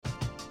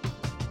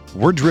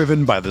We're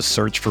driven by the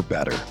search for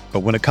better. But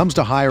when it comes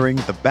to hiring,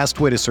 the best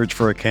way to search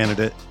for a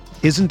candidate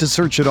isn't to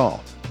search at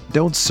all.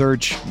 Don't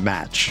search,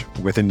 match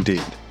with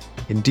Indeed.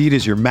 Indeed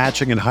is your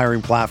matching and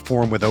hiring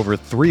platform with over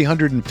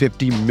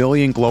 350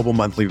 million global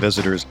monthly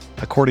visitors,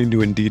 according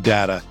to Indeed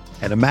data,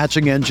 and a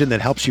matching engine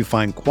that helps you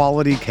find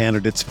quality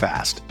candidates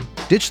fast.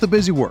 Ditch the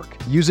busy work.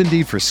 Use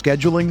Indeed for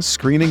scheduling,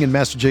 screening, and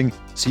messaging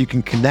so you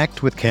can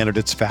connect with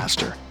candidates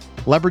faster.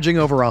 Leveraging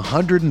over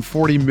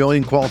 140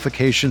 million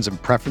qualifications and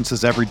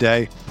preferences every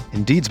day,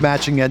 Indeed's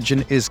matching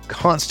engine is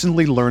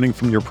constantly learning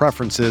from your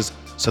preferences,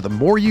 so the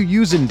more you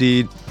use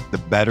Indeed, the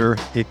better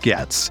it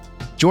gets.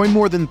 Join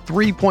more than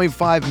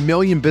 3.5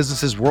 million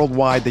businesses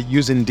worldwide that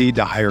use Indeed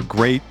to hire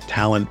great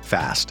talent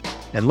fast.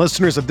 And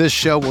listeners of this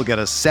show will get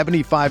a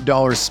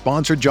 $75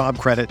 sponsored job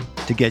credit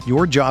to get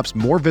your jobs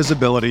more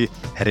visibility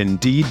at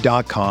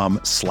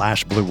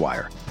Indeed.com/Blue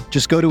Wire.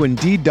 Just go to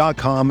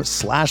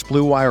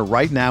Indeed.com/Blue Wire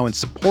right now and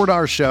support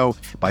our show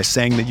by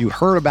saying that you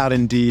heard about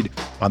Indeed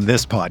on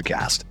this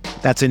podcast.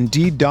 That's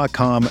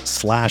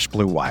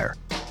Indeed.com/Blue Wire.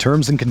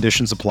 Terms and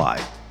conditions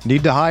apply.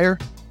 Need to hire?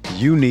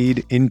 You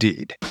need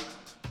Indeed.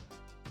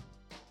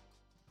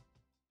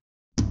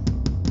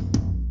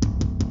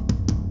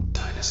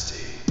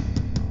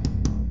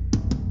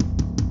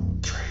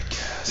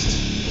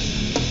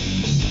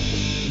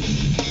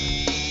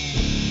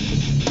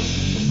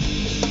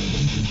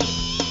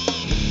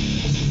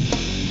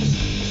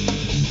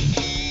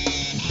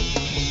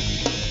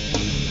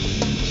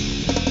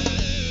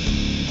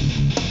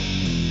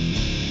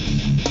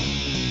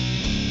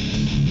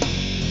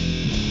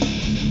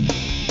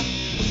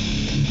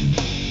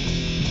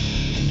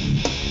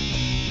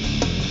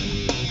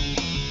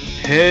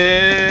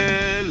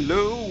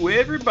 Hello,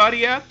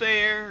 everybody out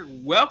there.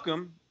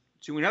 Welcome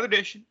to another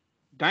edition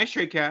of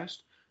Dynasty Tradecast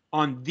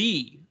on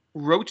the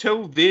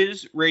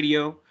RotoViz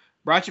Radio,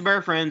 brought to you by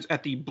our friends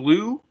at the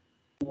Blue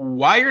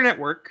Wire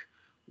Network.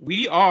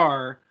 We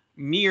are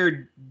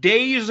mere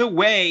days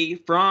away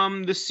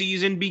from the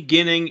season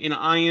beginning, and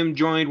I am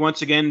joined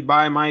once again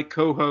by my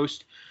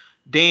co-host,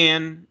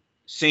 Dan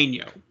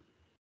Sainio.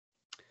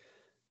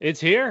 It's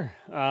here.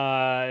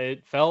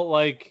 It felt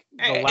like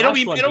the last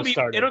one just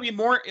started. It'll be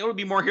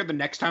more here the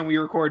next time we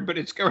record, but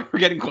we're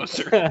getting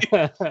closer.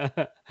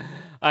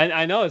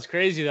 I know it's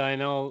crazy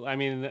though. I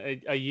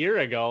mean, a year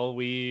ago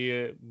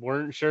we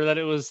weren't sure that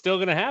it was still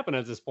going to happen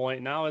at this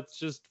point. Now it's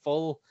just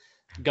full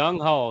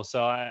gung ho.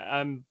 So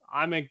I'm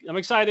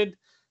excited.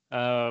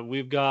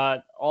 We've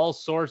got all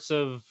sorts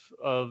of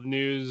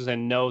news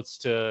and notes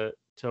to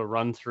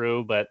run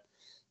through, but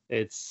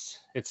it's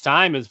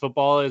time as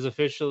football is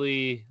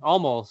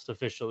almost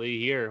officially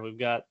here. We've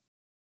got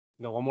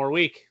one more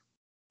week.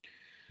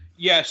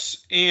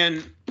 Yes,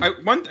 and I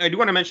do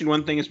want to mention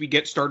one thing as we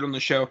get started on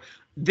the show.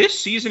 This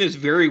season is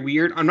very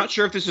weird. I'm not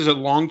sure if this is a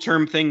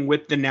long-term thing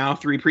with the now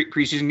 3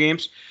 preseason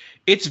games.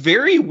 It's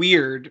very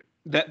weird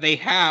that they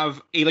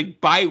have a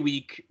bye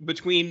week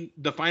between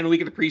the final week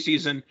of the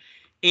preseason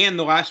and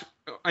the first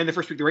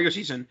week of the regular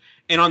season.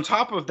 And on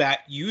top of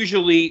that,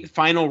 usually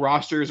final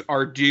rosters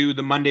are due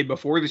the Monday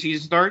before the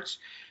season starts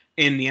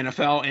in the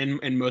NFL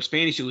and most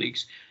fantasy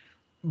leagues.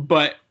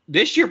 But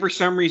this year, for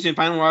some reason,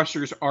 final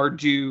rosters are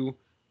due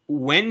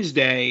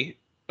Wednesday,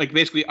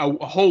 basically a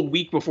whole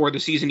week before the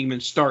season even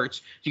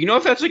starts. Do you know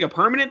if that's a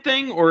permanent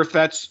thing or if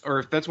that's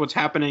what's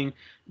happening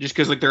just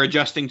because they're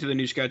adjusting to the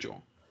new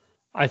schedule?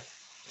 I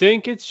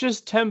think it's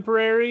just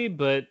temporary,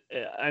 but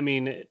I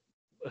mean,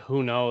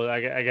 who knows?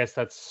 I guess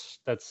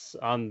that's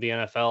on the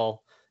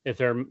NFL if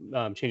they're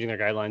changing their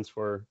guidelines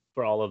for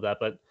all of that.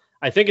 But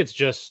I think it's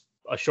just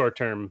a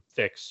short-term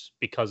fix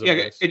because of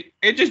this.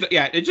 It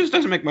just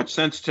doesn't make much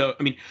sense to.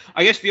 I mean,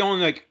 I guess the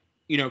only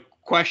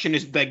question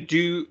is I don't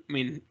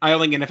think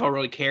NFL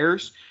really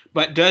cares,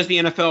 but does the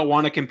NFL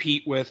want to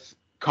compete with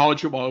college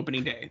football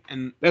opening day?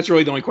 And that's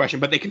really the only question.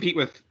 But they compete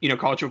with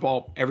college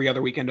football every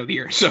other weekend of the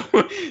year, so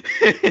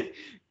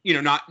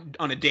not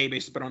on a day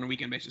basis, but on a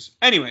weekend basis.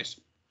 Anyways.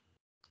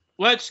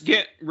 Let's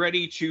get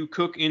ready to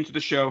cook into the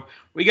show.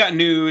 We got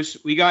news,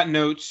 we got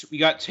notes, we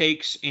got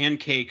takes and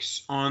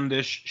cakes on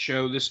this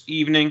show this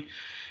evening.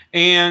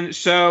 And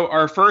so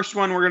our first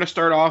one we're going to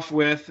start off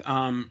with,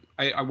 I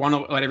want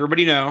to let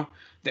everybody know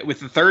that with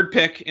the third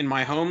pick in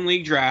my home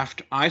league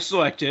draft, I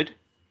selected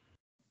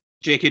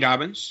J.K.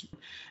 Dobbins.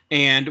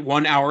 And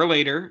 1 hour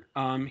later,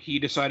 he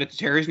decided to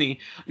tear his knee.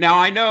 Now,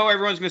 I know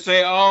everyone's going to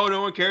say, oh,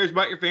 no one cares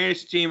about your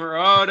fantasy team or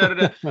oh,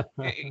 da-da-da.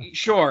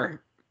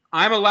 Sure.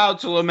 I'm allowed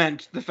to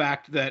lament the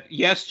fact that,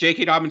 yes,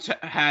 J.K. Dobbins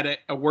had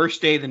a worse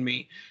day than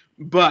me,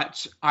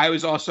 but I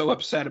was also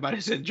upset about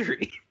his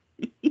injury.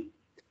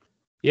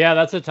 Yeah,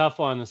 that's a tough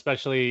one,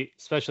 especially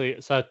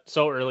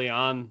so early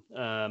on.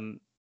 I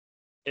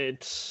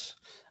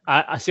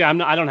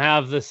don't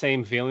have the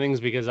same feelings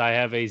because I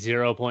have a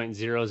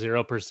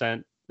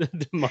 0.00%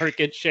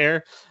 market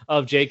share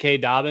of J.K.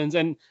 Dobbins,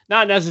 and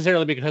not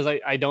necessarily because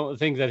I don't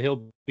think that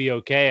he'll be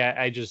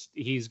okay.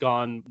 He's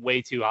gone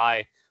way too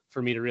high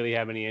for me to really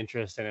have any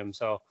interest in him.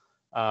 So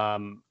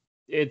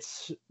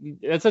it's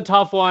a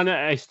tough one.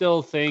 I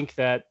still think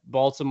that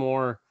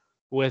Baltimore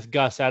with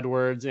Gus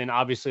Edwards and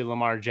obviously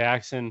Lamar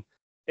Jackson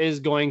is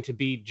going to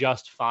be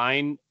just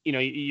fine. You know,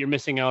 you're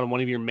missing out on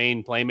one of your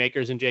main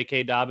playmakers in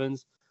J.K.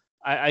 Dobbins.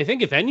 I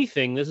think if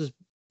anything, this is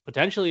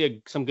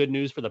potentially some good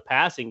news for the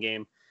passing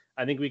game.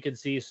 I think we could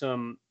see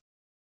some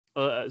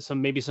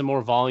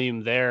more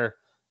volume there,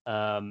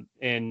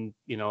 in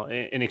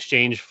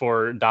exchange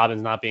for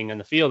Dobbins not being on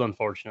the field,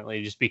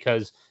 unfortunately, just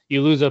because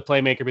you lose a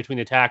playmaker between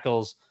the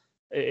tackles.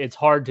 It's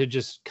hard to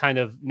just kind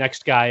of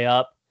next guy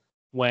up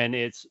when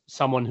it's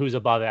someone who's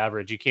above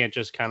average. You can't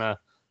just kind of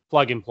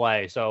plug and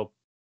play. So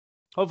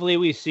hopefully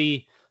we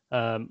see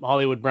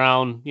Hollywood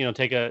Brown,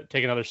 take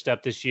another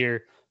step this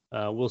year.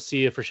 We'll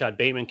see if Rashad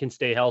Bateman can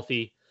stay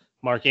healthy.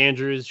 Mark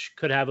Andrews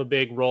could have a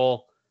big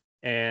role,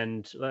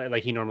 and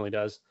like he normally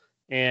does.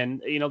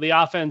 And, the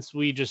offense,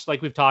 we just,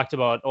 like we've talked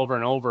about over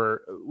and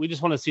over, we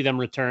just want to see them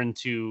return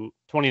to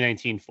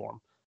 2019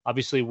 form.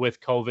 Obviously, with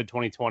COVID,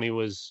 2020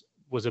 was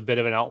a bit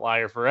of an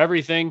outlier for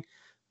everything.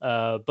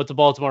 But the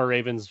Baltimore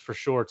Ravens for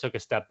sure took a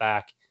step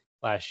back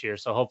last year.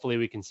 So hopefully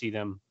we can see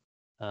them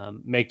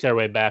make their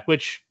way back,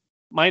 which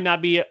might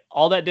not be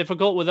all that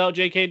difficult without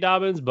J.K.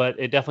 Dobbins, but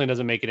it definitely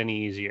doesn't make it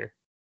any easier.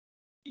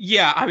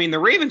 Yeah, I mean, the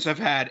Ravens have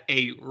had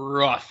a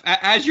rough,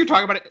 as you're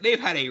talking about it, they've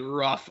had a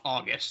rough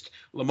August.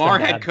 Lamar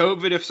had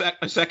COVID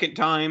a second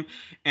time,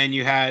 and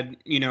you had,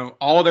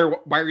 all their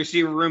wide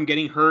receiver room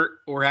getting hurt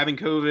or having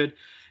COVID.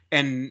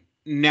 And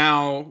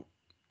now,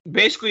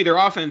 basically, their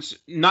offense,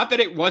 not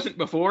that it wasn't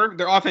before,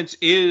 their offense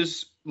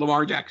is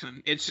Lamar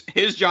Jackson. It's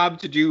his job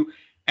to do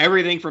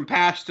everything from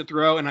pass to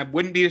throw, and I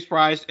wouldn't be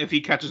surprised if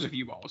he catches a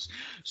few balls.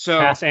 So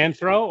pass and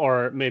throw,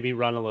 or maybe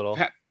run a little?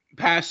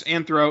 Pass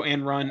and throw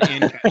and run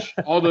and catch.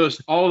 all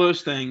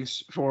those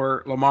things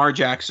for Lamar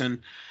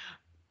Jackson.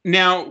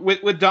 Now,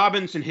 with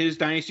Dobbins and his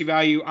dynasty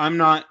value, I'm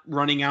not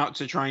running out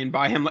to try and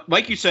buy him.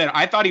 Like you said,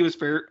 I thought he was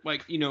fair,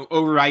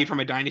 overvalued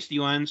from a dynasty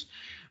lens,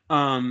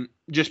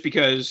 just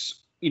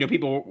because,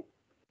 people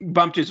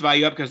bumped his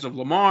value up because of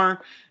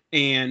Lamar,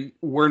 and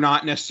we're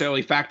not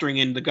necessarily factoring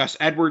in the Gus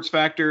Edwards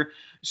factor.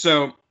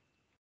 So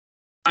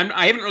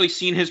I haven't really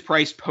seen his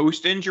price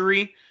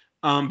post-injury,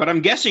 but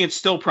I'm guessing it's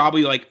still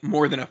probably like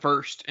more than a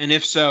first. And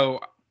if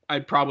so,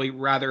 I'd probably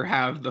rather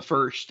have the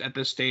first at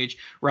this stage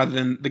rather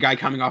than the guy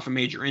coming off a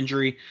major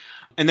injury.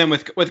 And then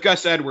with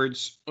Gus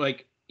Edwards,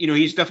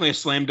 he's definitely a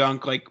slam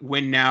dunk,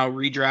 win now,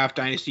 redraft,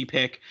 dynasty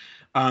pick.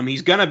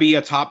 He's going to be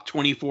a top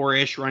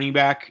 24-ish running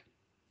back.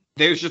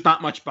 There's just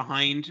not much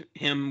behind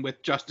him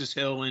with Justice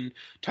Hill and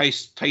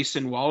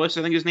Tyson Wallace,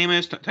 I think his name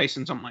is,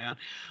 Tyson something like that.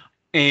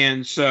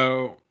 And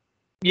so,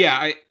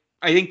 yeah,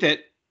 I think that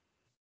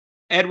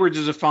Edwards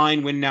is a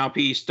fine win now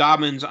piece.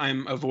 Dobbins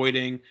I'm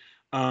avoiding.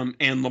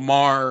 And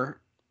Lamar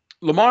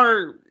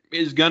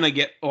is going to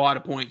get a lot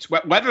of points.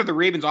 Whether the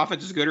Ravens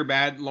offense is good or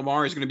bad,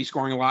 Lamar is going to be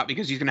scoring a lot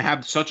because he's going to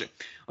have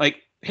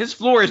his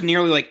floor is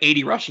nearly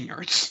 80 rushing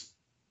yards.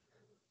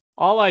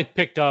 All I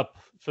picked up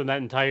from that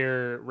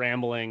entire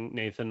rambling,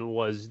 Nathan,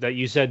 was that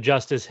you said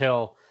Justice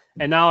Hill.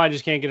 And now I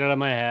just can't get it out of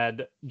my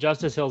head.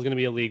 Justice Hill is going to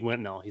be a league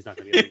winner. No, he's not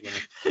going to be a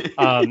league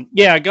winner.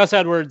 Yeah, Gus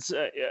Edwards,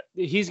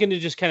 he's going to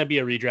just kind of be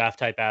a redraft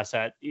type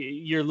asset.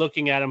 You're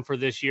looking at him for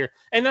this year.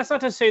 And that's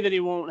not to say that he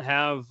won't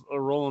have a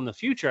role in the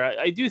future.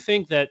 I do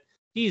think that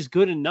he's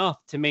good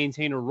enough to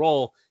maintain a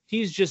role.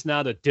 He's just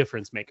not a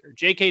difference maker.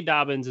 J.K.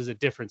 Dobbins is a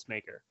difference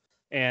maker.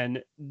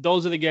 And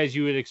those are the guys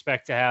you would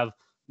expect to have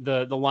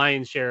the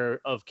lion's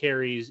share of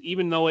carries,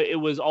 even though it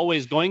was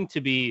always going to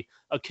be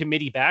a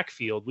committee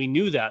backfield. We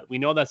knew that. We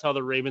know that's how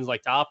the Ravens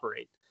like to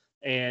operate.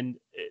 And,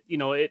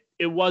 it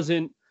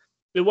wasn't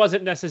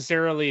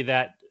necessarily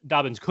that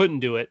Dobbins couldn't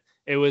do it.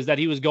 It was that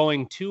he was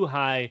going too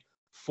high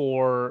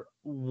for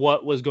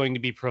what was going to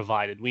be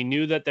provided. We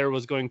knew that there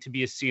was going to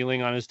be a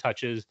ceiling on his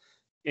touches,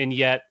 and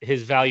yet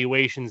his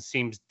valuation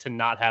seems to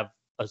not have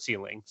a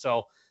ceiling.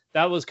 So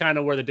that was kind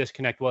of where the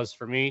disconnect was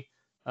for me.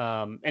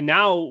 And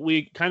now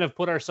we kind of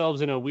put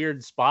ourselves in a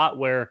weird spot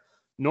where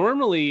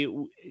normally,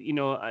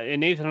 and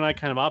Nathan and I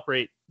kind of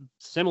operate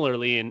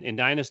similarly in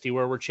Dynasty,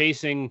 where we're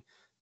chasing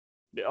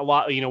a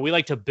lot. We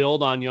like to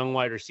build on young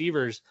wide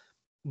receivers,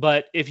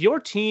 but if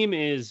your team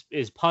is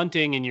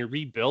punting and you're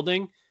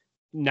rebuilding,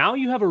 now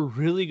you have a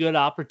really good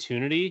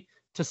opportunity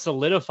to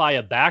solidify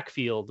a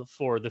backfield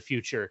for the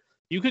future.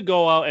 You could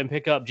go out and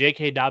pick up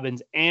J.K.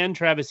 Dobbins and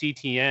Travis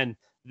Etienne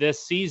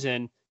this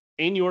season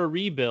in your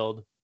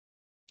rebuild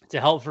to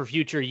help for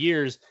future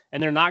years,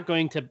 and they're not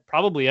going to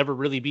probably ever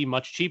really be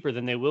much cheaper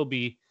than they will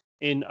be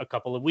in a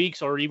couple of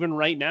weeks or even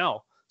right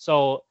now.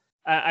 So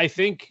I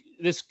think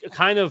this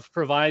kind of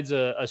provides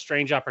a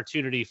strange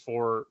opportunity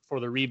for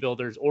the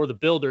rebuilders or the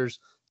builders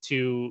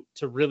to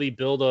really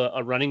build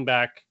a running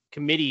back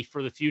committee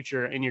for the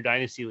future in your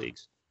dynasty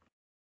leagues.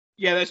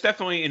 Yeah, that's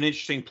definitely an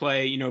interesting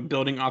play,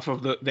 building off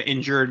of the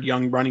injured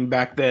young running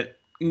back that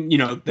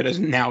has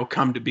now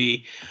come to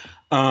be.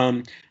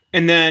 And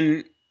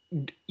then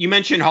you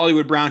mentioned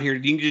Hollywood Brown here.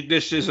 Do you think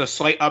this is a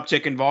slight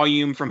uptick in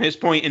volume from his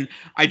point? And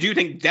I do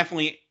think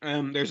definitely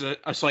there's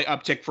a slight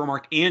uptick for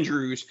Mark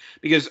Andrews,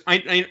 because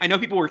I know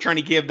people were trying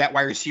to give that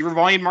wide receiver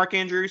volume to Mark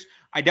Andrews.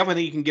 I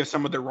definitely think you can give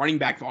some of the running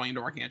back volume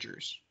to Mark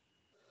Andrews.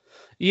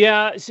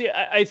 Yeah, see,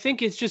 I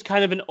think it's just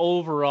kind of an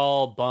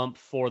overall bump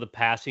for the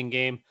passing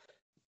game.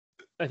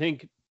 I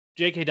think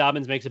J.K.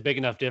 Dobbins makes a big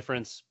enough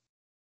difference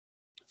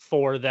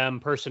for them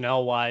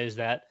personnel wise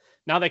that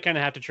now they kind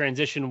of have to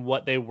transition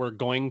what they were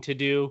going to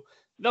do.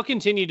 They'll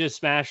continue to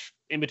smash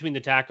in between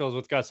the tackles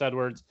with Gus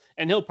Edwards,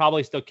 and he'll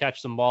probably still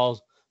catch some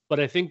balls. But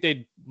I think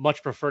they'd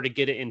much prefer to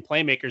get it in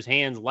playmakers'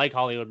 hands like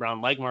Hollywood Brown,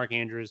 like Mark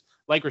Andrews,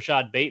 like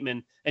Rashad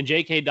Bateman. And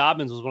J.K.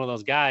 Dobbins was one of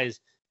those guys.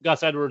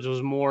 Gus Edwards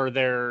was more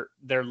their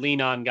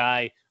lean-on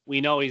guy.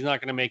 We know he's not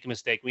going to make a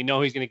mistake. We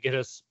know he's going to get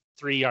us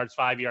 3 yards,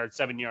 5 yards,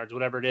 7 yards,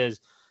 whatever it is.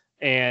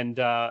 And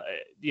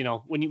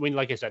when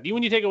like I said,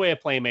 when you take away a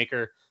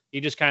playmaker, you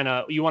just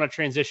you want to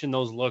transition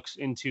those looks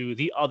into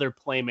the other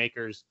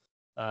playmakers.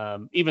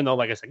 Even though,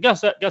 like I said,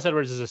 Gus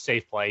Edwards is a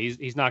safe play.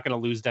 He's not going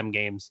to lose them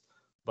games,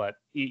 but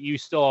you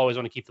still always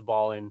want to keep the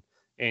ball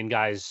in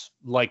guys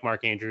like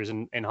Mark Andrews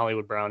and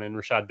Hollywood Brown and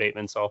Rashad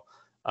Bateman. So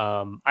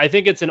I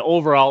think it's an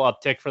overall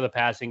uptick for the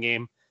passing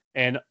game,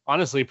 and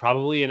honestly,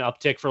 probably an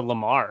uptick for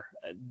Lamar.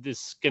 This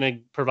is going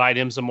to provide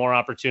him some more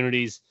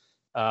opportunities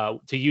to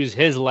use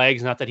his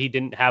legs. Not that he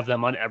didn't have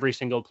them on every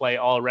single play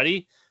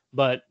already,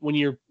 but when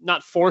you're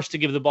not forced to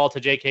give the ball to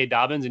J.K.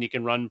 Dobbins and you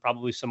can run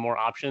probably some more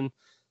option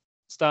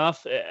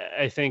stuff,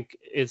 I think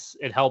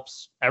it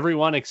helps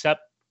everyone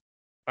except,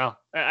 well,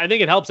 I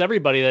think it helps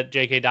everybody that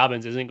J.K.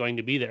 Dobbins isn't going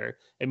to be there.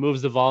 It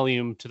moves the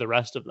volume to the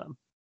rest of them.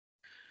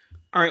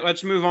 All right,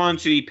 let's move on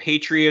to the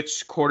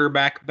Patriots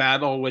quarterback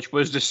battle, which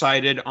was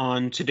decided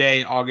on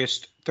today,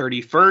 August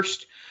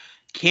 31st.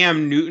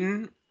 Cam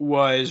Newton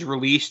was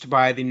released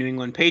by the New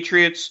England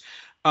Patriots.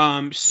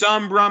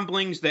 Some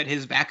rumblings that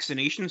his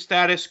vaccination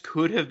status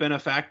could have been a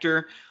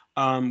factor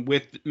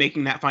with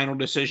making that final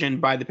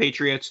decision by the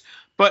Patriots.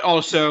 But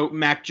also,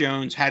 Mac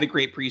Jones had a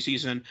great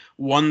preseason,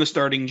 won the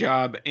starting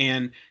job,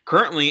 and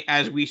currently,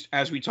 as we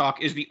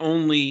talk, is the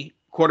only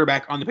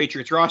quarterback on the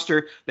Patriots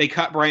roster. They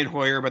cut Brian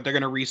Hoyer, but they're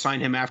going to re-sign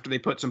him after they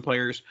put some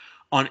players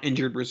on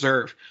injured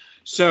reserve.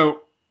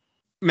 So,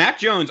 Mac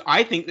Jones,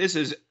 I think this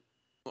is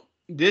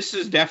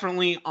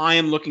definitely, I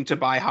am looking to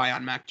buy high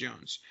on Mac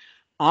Jones.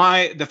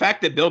 The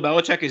fact that Bill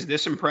Belichick is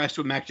this impressed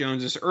with Mac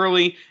Jones this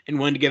early and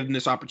willing to give him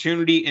this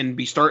opportunity and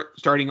be start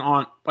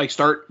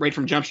right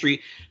from Jump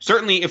Street.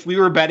 Certainly, if we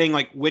were betting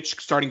like which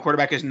starting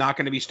quarterback is not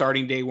going to be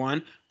starting day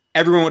one,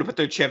 everyone would have put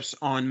their chips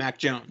on Mac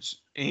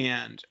Jones,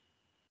 and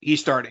he's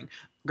starting.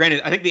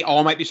 Granted, I think they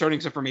all might be starting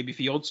except for maybe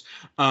Fields.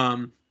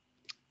 But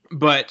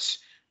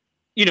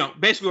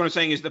basically what I'm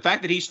saying is the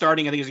fact that he's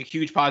starting, I think, is a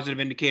huge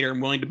positive indicator.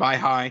 I'm willing to buy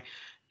high.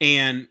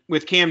 And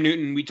with Cam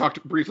Newton, we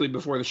talked briefly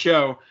before the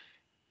show.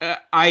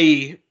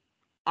 I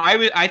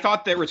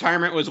thought that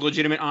retirement was a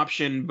legitimate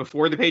option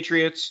before the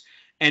Patriots,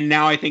 and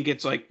now I think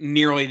it's like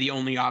nearly the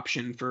only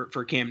option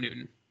for Cam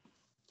Newton.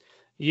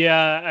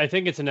 Yeah, I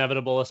think it's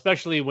inevitable,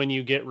 especially when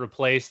you get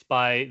replaced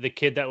by the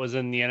kid that was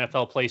in the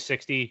NFL Play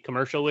 60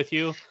 commercial with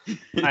you.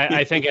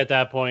 I think at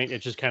that point, it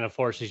just kind of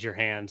forces your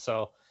hand.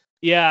 So,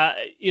 yeah,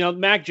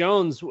 Mac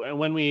Jones,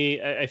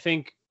 I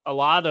think a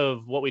lot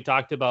of what we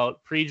talked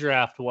about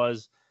pre-draft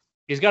was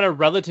he's got a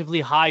relatively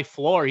high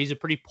floor. He's a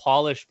pretty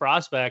polished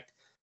prospect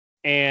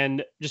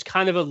and just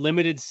kind of a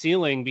limited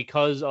ceiling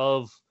because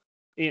of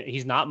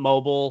he's not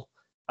mobile.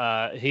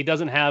 He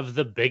doesn't have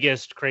the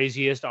biggest,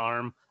 craziest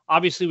arm.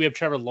 Obviously, we have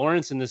Trevor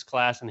Lawrence in this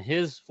class, and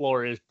his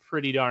floor is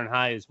pretty darn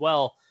high as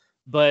well.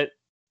 But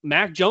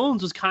Mac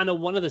Jones was kind of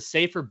one of the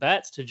safer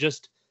bets to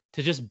just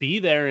be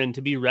there and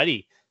to be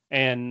ready.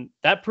 And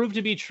that proved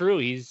to be true.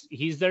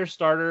 He's their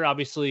starter.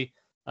 Obviously,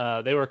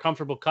 they were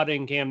comfortable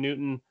cutting Cam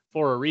Newton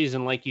for a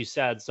reason, like you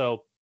said.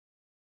 So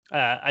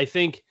I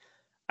think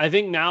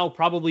now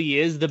probably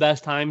is the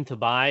best time to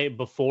buy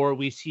before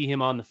we see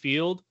him on the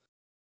field,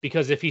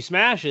 because if he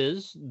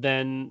smashes,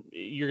 then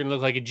you're going to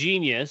look like a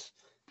genius.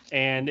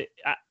 And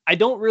I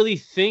don't really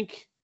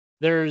think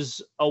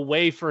there's a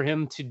way for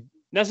him to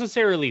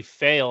necessarily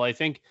fail. I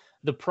think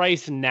the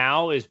price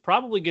now is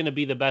probably going to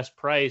be the best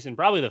price and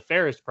probably the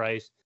fairest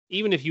price,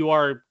 even if you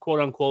are quote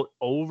unquote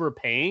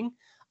overpaying.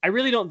 I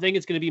really don't think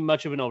it's going to be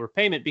much of an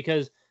overpayment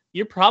because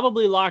you're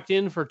probably locked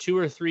in for 2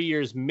 or 3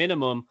 years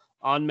minimum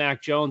on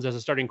Mac Jones as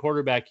a starting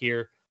quarterback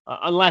here,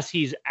 unless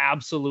he's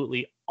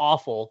absolutely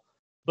awful.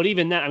 But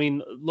even that, I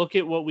mean, look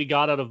at what we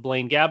got out of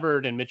Blaine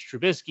Gabbert and Mitch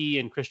Trubisky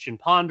and Christian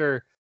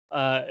Ponder.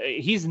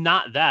 He's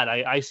not that.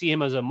 I see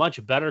him as a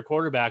much better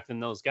quarterback than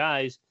those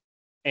guys.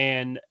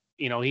 And,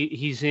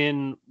 he's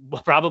in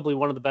probably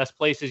one of the best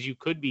places you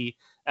could be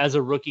as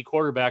a rookie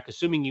quarterback,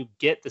 assuming you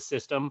get the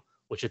system,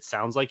 which it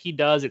sounds like he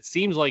does. It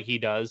seems like he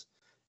does.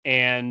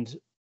 And,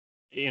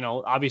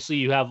 obviously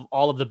you have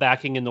all of the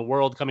backing in the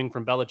world coming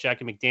from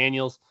Belichick and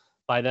McDaniels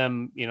by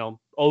them,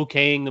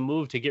 okaying the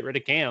move to get rid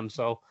of Cam.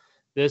 So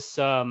this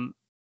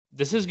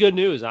is good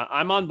news.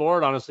 I'm on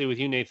board, honestly, with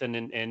you, Nathan,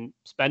 and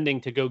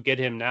spending to go get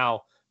him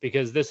now,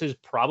 because this is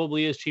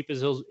probably as cheap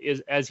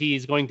as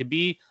he's going to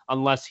be,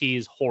 unless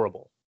he's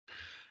horrible.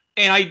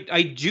 And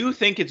I do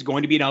think it's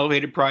going to be an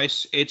elevated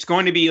price. It's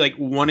going to be like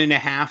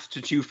 1.5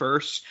 to 2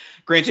 firsts.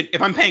 Granted,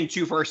 if I'm paying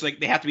 2 firsts, like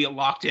they have to be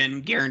locked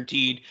in,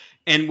 guaranteed.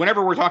 And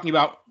whenever we're talking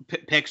about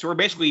picks, we're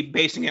basically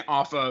basing it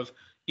off of,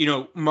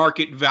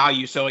 market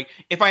value. So like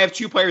if I have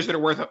two players that are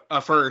worth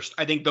a first,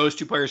 I think those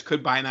two players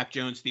could buy Mac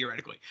Jones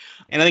theoretically.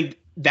 And I think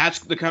that's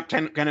the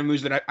kind of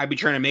moves that I'd be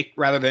trying to make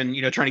rather than,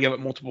 trying to give up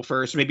multiple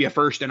firsts, maybe a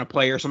first and a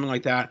player, something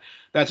like that.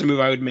 That's a move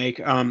I would make.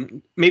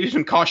 Maybe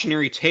some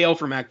cautionary tale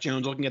for Mac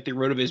Jones, looking at the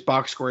road of his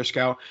box score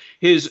scout.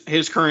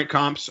 His current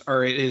comps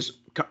are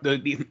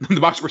the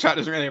box score scout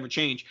doesn't really ever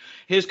change.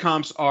 His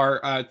comps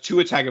are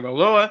Tua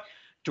Tagovailoa,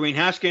 Dwayne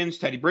Haskins,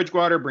 Teddy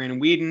Bridgewater,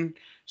 Brandon Weeden.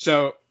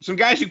 So some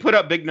guys who put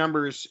up big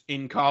numbers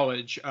in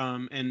college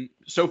and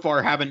so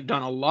far haven't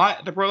done a lot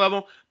at the pro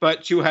level,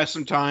 but Tua has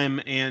some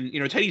time and,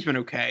 Teddy's been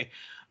okay.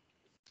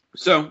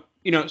 So,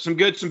 some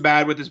good, some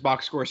bad with his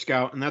box score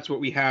scout, and that's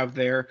what we have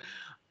there.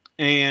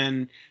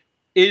 And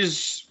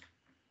is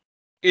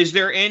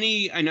there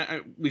any, I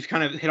know we've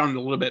kind of hit on it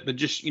a little bit, but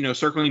just,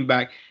 circling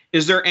back,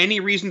 is there any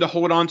reason to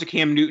hold on to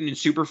Cam Newton in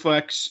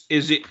Superflex?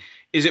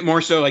 Is it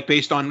more so like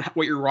based on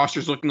what your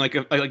roster's looking like?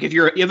 Like if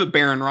you have a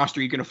barren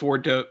roster, you can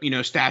afford to,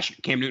 stash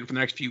Cam Newton for the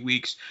next few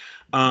weeks.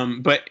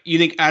 But you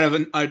think out of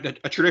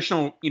a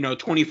traditional,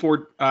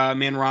 24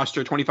 man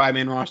roster, 25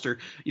 man roster,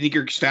 you think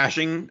you're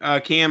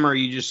stashing Cam, or are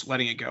you just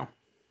letting it go?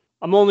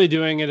 I'm only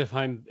doing it if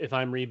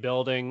I'm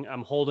rebuilding.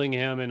 I'm holding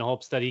him in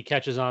hopes that he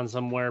catches on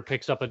somewhere,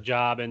 picks up a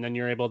job, and then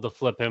you're able to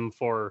flip him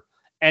for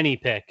any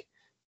pick.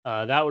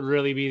 That would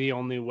really be the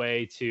only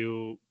way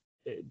to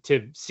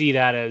see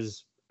that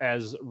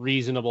as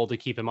reasonable to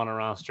keep him on a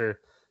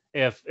roster.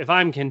 If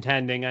I'm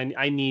contending,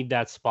 I need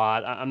that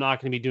spot. I'm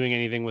not going to be doing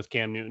anything with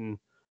Cam Newton.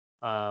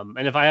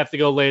 And if I have to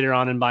go later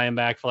on and buy him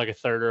back for like a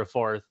third or a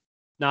fourth,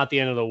 not the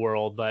end of the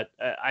world. But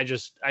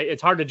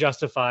it's hard to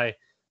justify,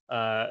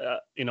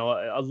 an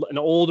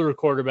older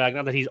quarterback,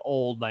 not that he's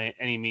old by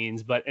any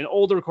means, but an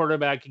older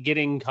quarterback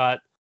getting cut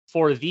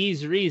for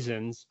these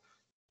reasons.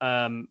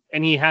 And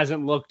he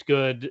hasn't looked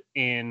good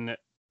in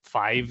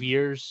 5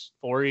 years,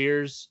 4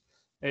 years.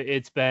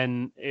 It's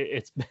been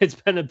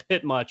a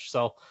bit much.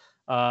 So,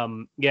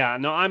 I'm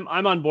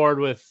on board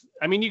with,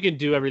 you can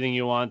do everything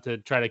you want to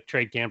try to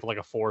trade Cam for like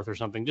a fourth or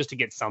something just to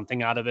get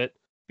something out of it,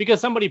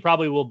 because somebody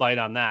probably will bite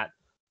on that.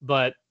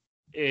 But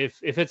if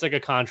it's like a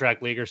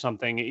contract league or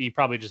something, you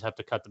probably just have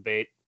to cut the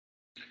bait.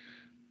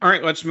 All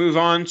right, let's move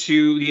on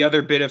to the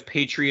other bit of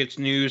Patriots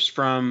news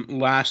from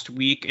last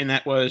week, and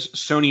that was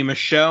Sony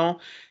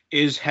Michel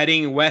is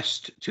heading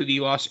west to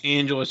the Los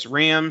Angeles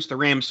Rams. The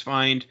Rams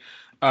find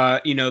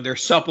their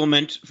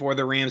supplement for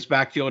the Rams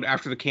backfield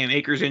after the Cam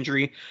Akers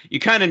injury. You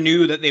kind of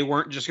knew that they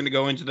weren't just going to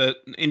go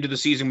into the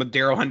season with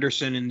Darrell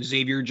Henderson and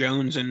Xavier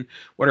Jones and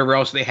whatever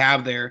else they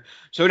have there.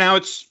 So now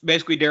it's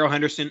basically Darrell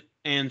Henderson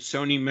and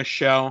Sony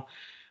Michel.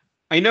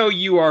 I know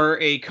you are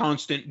a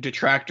constant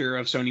detractor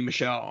of Sony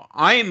Michel.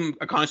 I am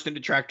a constant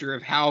detractor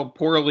of how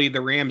poorly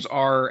the Rams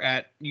are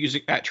at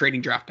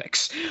trading draft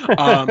picks.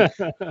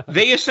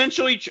 They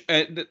essentially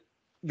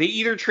they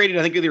either traded,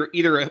 I think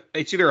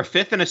it's either a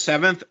fifth and a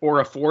seventh or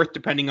a fourth,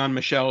 depending on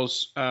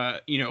Michel's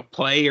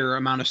play or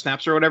amount of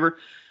snaps or whatever.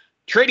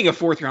 Trading a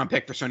fourth round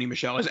pick for Sony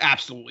Michel is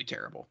absolutely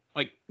terrible,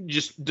 like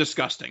just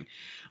disgusting.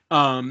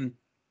 But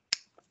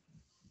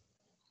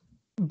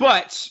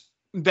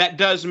that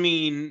does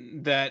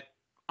mean that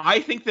I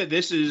think that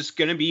this is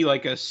going to be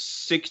like a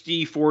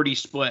 60-40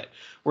 split,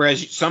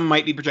 whereas some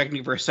might be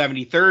projecting for a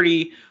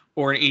 70-30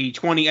 or an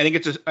 80-20. I think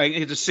it's a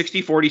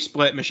 60-40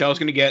 split. Michel's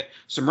going to get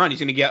some run.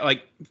 He's going to get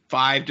like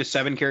 5 to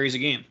 7 carries a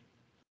game.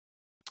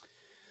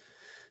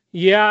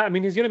 Yeah,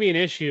 he's going to be an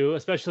issue,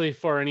 especially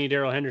for any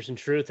Darrell Henderson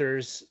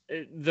truthers.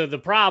 The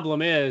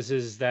problem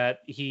is that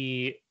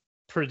he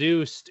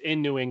produced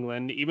in New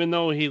England, even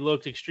though he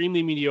looked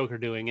extremely mediocre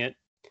doing it,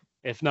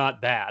 if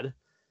not bad.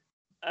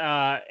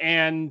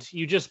 And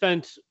you just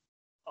spent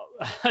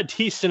a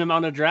decent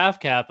amount of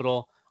draft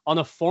capital on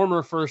a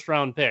former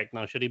first-round pick.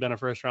 Now, should he have been a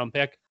first-round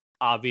pick?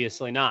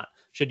 Obviously not.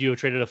 Should you have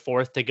traded a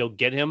fourth to go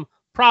get him?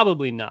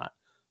 Probably not.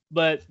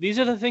 But these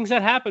are the things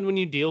that happen when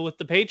you deal with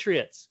the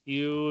Patriots.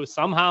 You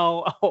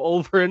somehow,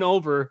 over and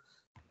over,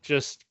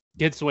 just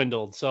get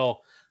swindled. So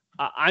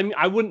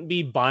I wouldn't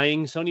be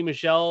buying Sony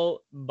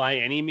Michel by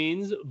any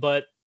means,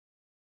 but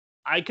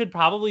I could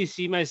probably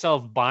see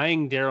myself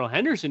buying Darrell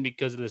Henderson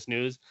because of this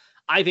news.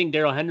 I think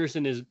Darrell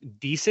Henderson is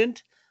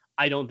decent.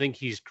 I don't think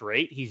he's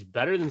great. He's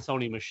better than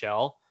Sony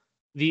Michel.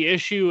 The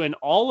issue in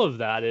all of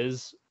that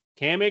is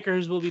Cam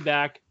Akers will be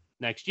back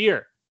next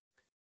year.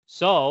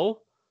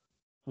 So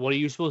what are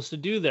you supposed to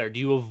do there? Do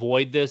you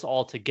avoid this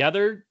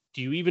altogether?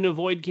 Do you even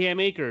avoid Cam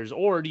Akers?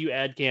 Or do you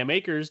add Cam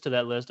Akers to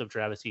that list of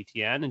Travis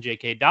Etienne and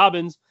J.K.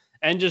 Dobbins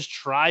and just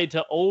try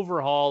to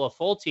overhaul a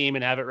full team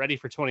and have it ready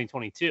for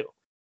 2022?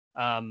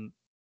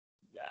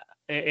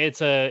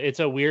 It's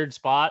a weird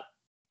spot.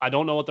 I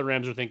don't know what the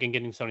Rams are thinking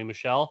getting Sony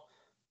Michel,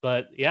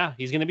 but yeah,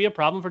 he's going to be a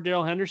problem for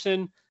Darrell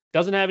Henderson.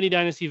 Doesn't have any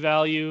dynasty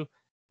value.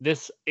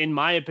 This, in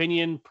my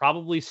opinion,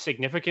 probably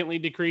significantly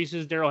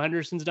decreases Darrell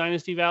Henderson's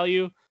dynasty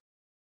value.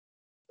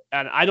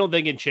 And I don't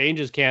think it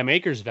changes Cam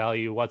Akers'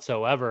 value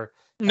whatsoever.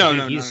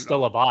 No, he's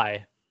still a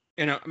buy.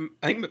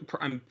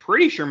 I'm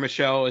pretty sure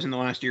Michel is in the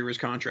last year of his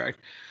contract.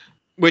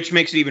 which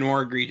makes it even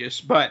more egregious.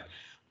 But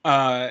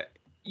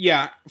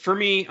yeah, for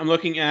me, I'm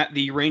looking at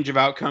the range of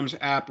outcomes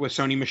app with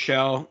Sony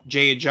Michel,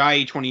 Jay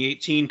Ajayi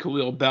 2018,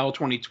 Khalil Bell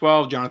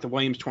 2012, Jonathan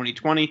Williams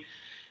 2020,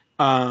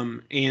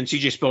 and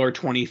CJ Spiller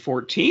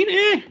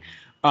 2014.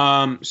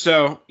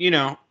 So,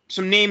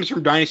 some names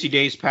from Dynasty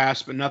days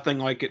past, but nothing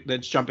like it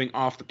that's jumping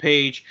off the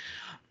page.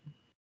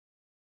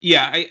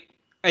 Yeah, I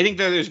think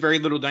that there's very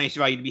little Dynasty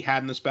value to be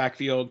had in this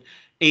backfield.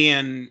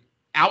 And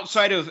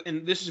outside of,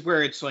 and this is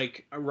where it's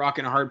like a rock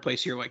and a hard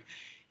place here, like,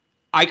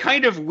 I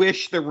kind of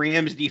wish the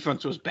Rams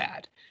defense was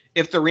bad.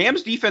 If the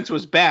Rams defense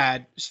was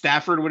bad,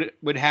 Stafford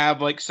would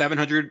have like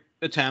 700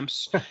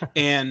 attempts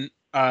and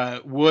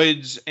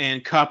Woods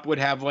and Kupp would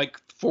have like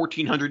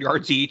 1,400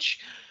 yards each.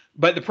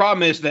 But the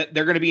problem is that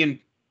they're going to be in,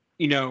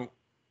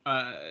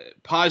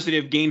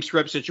 positive game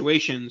script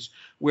situations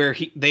where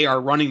they are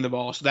running the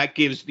ball. So that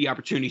gives the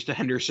opportunities to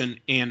Henderson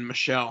and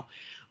Michelle.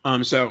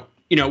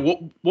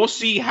 We'll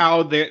see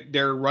how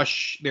their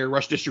rush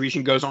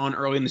distribution goes on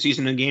early in the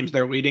season in games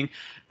they're leading,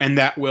 and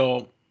that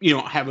will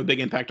have a big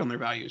impact on their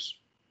values.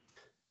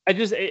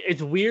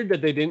 It's weird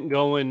that they didn't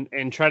go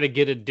and try to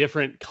get a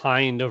different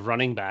kind of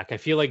running back. I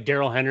feel like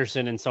Darrell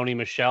Henderson and Sony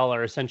Michel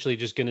are essentially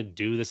just going to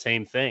do the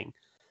same thing.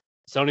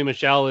 Sony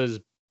Michel is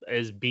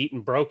beat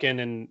and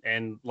broken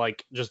and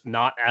like just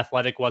not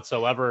athletic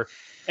whatsoever.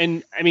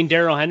 And I mean,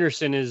 Darrell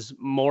Henderson is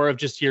more of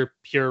just your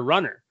pure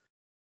runner.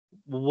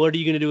 What are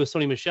you going to do with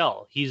Sony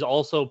Michel? He's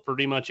also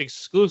pretty much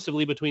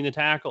exclusively between the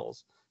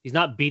tackles. He's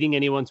not beating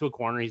anyone to a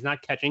corner. He's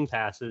not catching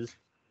passes.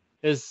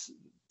 This,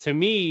 to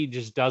me,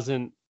 just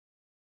doesn't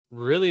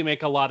really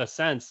make a lot of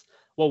sense.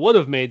 What would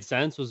have made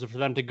sense was for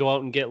them to go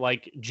out and get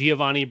like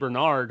Giovanni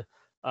Bernard.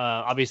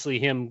 Obviously,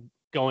 him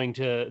going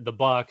to the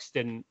Bucs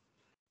didn't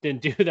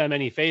do them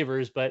any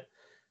favors, but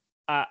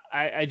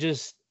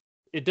it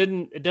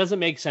doesn't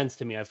make sense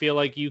to me. I feel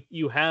like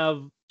you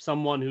have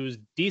someone who's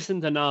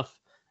decent enough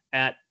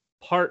at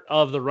part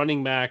of the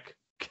running back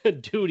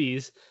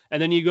duties,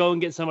 and then you go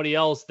and get somebody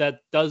else that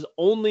does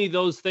only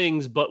those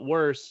things but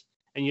worse,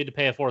 and you had to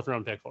pay a 4th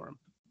round pick for him.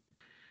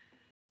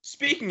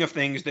 Speaking of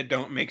things that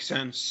don't make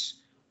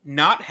sense,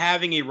 not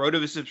having a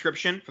RotoViz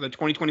subscription for the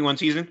 2021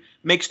 season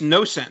makes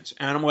no sense.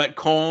 And I'm going to let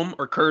Colm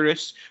or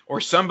Curtis or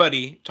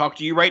somebody talk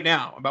to you right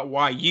now about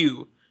why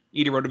you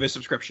need a RotoViz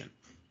subscription.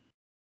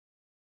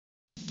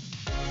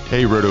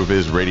 Hey,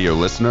 RotoViz radio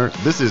listener.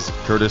 This is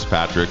Curtis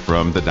Patrick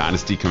from the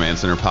Dynasty Command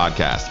Center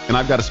podcast, and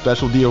I've got a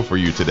special deal for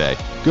you today.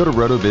 Go to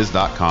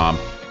rotoviz.com,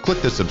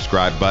 click the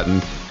subscribe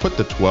button, put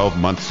the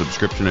 12-month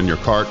subscription in your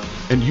cart,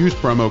 and use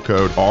promo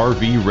code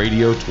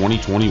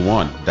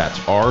RVRadio2021. That's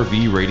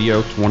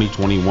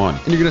RVRadio2021,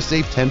 and you're going to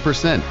save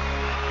 10%.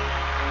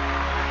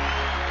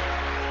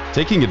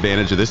 Taking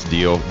advantage of this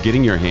deal,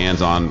 getting your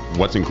hands on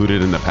what's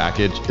included in the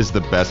package is the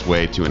best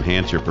way to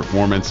enhance your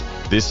performance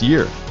this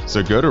year.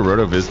 So go to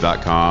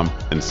rotoviz.com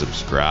and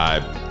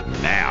subscribe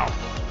now.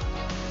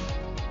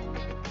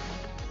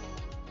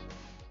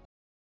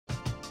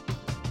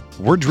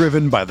 We're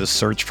driven by the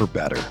search for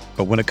better.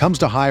 But when it comes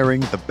to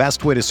hiring, the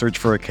best way to search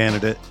for a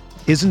candidate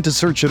isn't to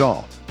search at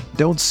all.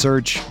 Don't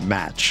search,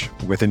 match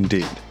with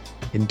Indeed.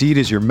 Indeed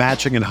is your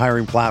matching and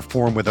hiring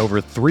platform with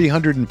over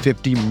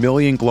 350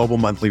 million global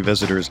monthly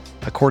visitors,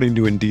 according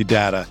to Indeed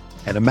data,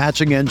 and a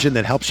matching engine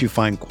that helps you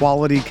find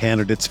quality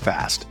candidates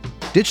fast.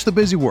 Ditch the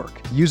busy work.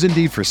 Use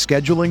Indeed for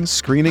scheduling,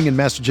 screening, and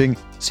messaging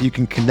so you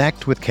can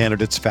connect with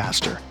candidates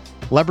faster.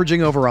 Leveraging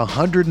over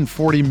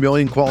 140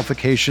 million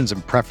qualifications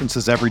and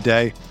preferences every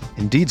day,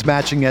 Indeed's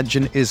matching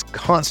engine is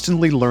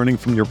constantly learning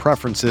from your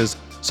preferences,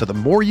 so the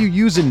more you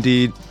use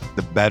Indeed,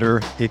 the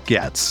better it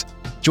gets.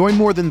 Join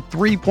more than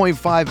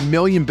 3.5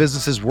 million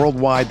businesses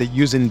worldwide that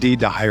use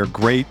Indeed to hire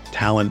great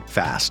talent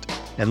fast.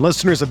 And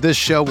listeners of this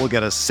show will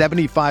get a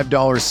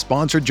 $75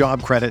 sponsored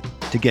job credit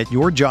to get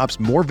your jobs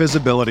more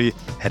visibility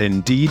at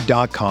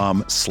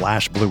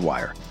Indeed.com/Blue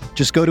Wire.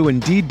 Just go to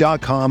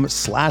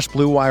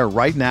Indeed.com/Blue Wire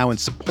right now and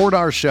support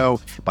our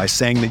show by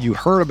saying that you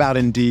heard about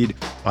Indeed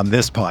on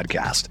this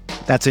podcast.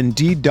 That's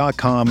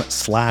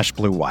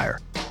Indeed.com/Blue Wire.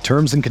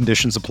 Terms and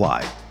conditions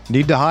apply.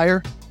 Need to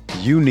hire?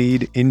 You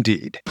need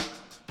Indeed.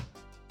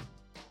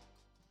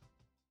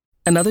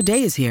 Another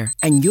day is here,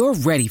 and you're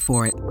ready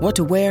for it. What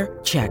to wear?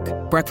 Check.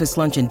 Breakfast,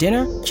 lunch, and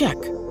dinner? Check.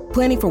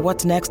 Planning for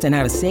what's next and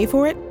how to save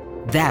for it?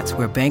 That's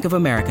where Bank of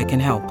America can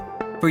help.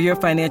 For your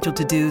financial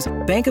to-dos,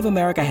 Bank of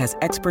America has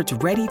experts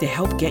ready to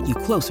help get you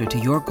closer to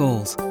your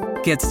goals.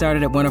 Get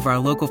started at one of our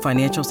local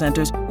financial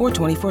centers or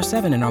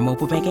 24/7 in our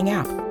mobile banking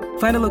app.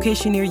 Find a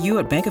location near you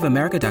at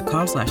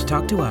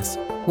bankofamerica.com/talktous.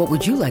 What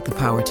would you like the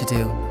power to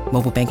do?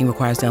 Mobile banking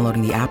requires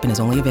downloading the app and is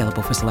only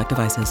available for select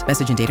devices.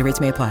 Message and data rates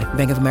may apply.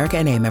 Bank of America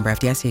NA, member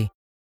FDIC.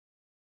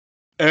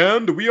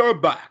 And we are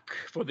back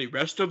for the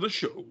rest of the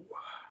show.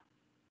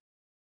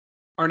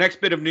 Our next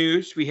bit of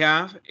news we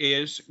have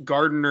is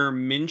Gardner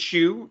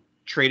Minshew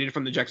traded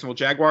from the Jacksonville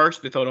Jaguars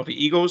to the Philadelphia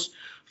Eagles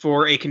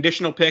for a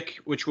conditional pick,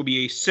 which will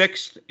be a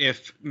 6th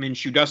if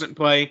Minshew doesn't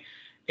play,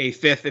 a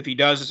 5th if he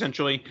does,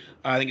 essentially.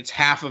 I think it's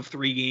half of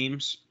 3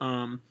 games.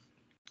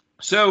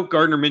 So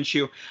Gardner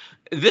Minshew,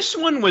 This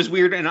one was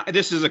weird, and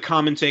this is a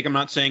common take. I'm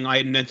not saying I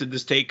invented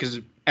this take because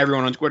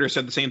everyone on Twitter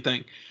said the same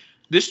thing.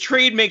 This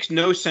trade makes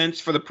no sense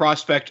for the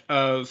prospect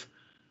of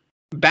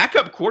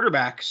backup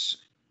quarterbacks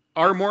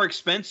are more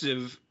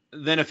expensive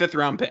than a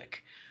 5th-round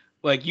pick.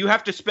 Like, you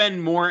have to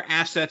spend more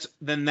assets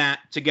than that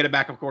to get a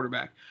backup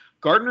quarterback.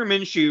 Gardner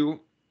Minshew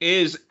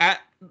is, at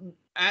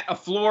a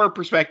floor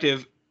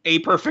perspective, a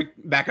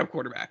perfect backup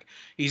quarterback.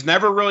 He's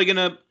never really going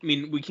to, I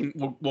mean,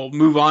 we'll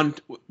move on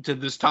to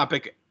this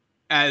topic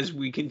as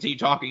we continue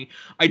talking.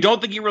 I don't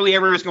think he really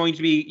ever is going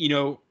to be,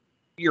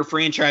 your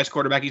franchise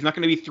quarterback. He's not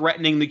going to be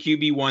threatening the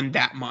QB1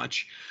 that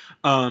much.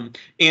 And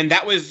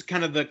that was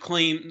kind of the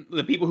claim,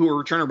 the people who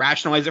were trying to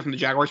rationalize it from the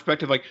Jaguars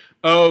perspective, like,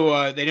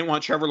 they didn't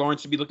want Trevor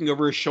Lawrence to be looking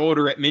over his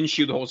shoulder at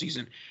Minshew the whole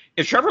season.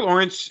 If Trevor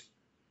Lawrence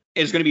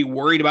is going to be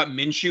worried about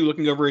Minshew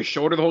looking over his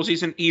shoulder the whole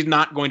season, he's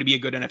not going to be a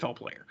good NFL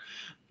player.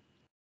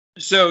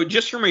 So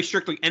just from a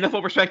strictly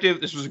NFL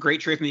perspective, this was a great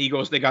trade from the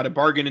Eagles. They got a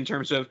bargain in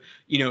terms of,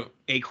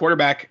 a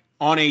quarterback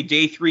on a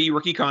day 3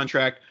 rookie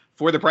contract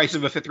for the price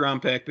of a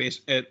 5th-round pick,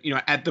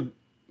 at the,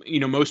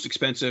 most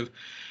expensive.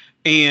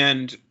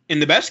 And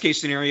in the best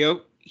case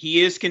scenario,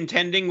 he is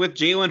contending with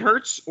Jalen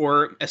Hurts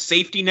or a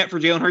safety net for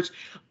Jalen Hurts.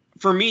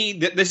 For me,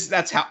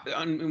 that's how,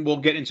 and we'll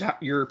get into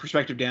your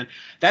perspective, Dan.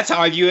 That's how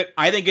I view it.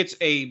 I think it's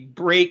a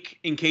break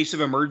in case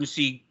of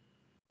emergency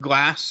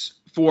glass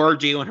for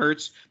Jalen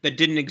Hurts that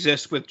didn't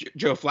exist with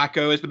Joe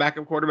Flacco as the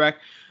backup quarterback,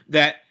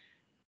 that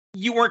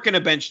you weren't going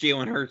to bench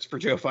Jalen Hurts for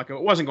Joe Flacco.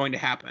 It wasn't going to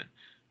happen.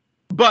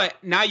 But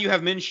now you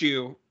have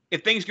Minshew.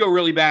 If things go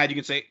really bad, you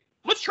can say,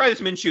 let's try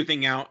this Minshew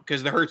thing out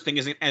because the Hurts thing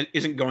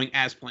isn't going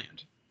as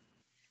planned.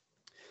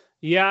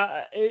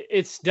 Yeah,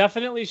 it's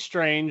definitely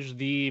strange.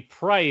 The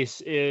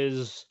price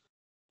is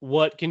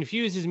what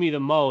confuses me the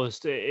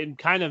most. It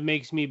kind of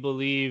makes me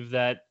believe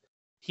that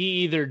he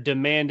either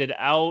demanded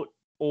out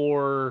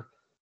or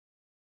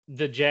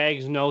the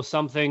Jags know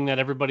something that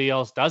everybody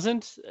else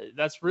doesn't.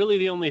 That's really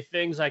the only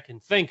things I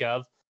can think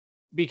of,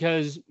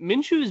 because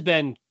Minshew's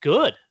been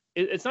good.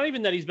 It's not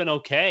even that he's been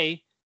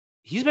okay.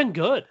 He's been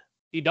good.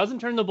 He doesn't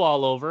turn the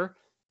ball over.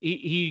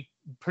 He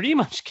pretty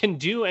much can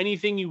do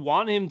anything you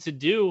want him to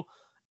do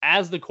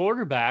as the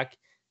quarterback,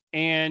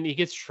 and he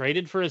gets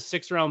traded for a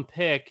 6th-round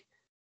pick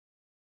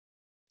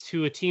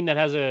to a team that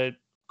has a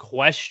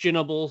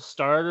questionable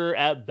starter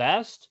at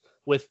best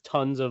with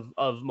tons of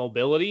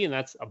mobility, and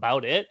that's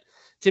about it.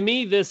 To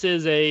me, this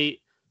is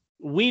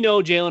we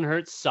know Jalen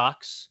Hurts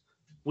sucks.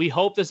 We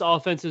hope this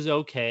offense is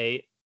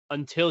okay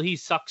until he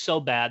sucks so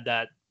bad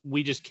that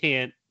we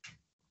can't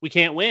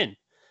win.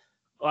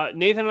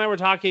 Nathan and I were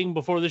talking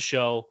before the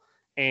show,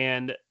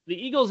 and the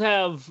Eagles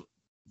have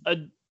a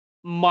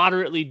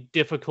moderately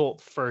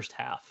difficult first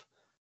half.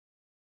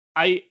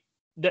 I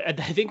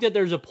think that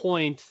there's a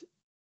point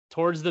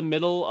towards the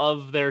middle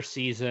of their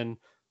season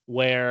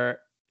where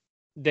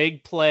they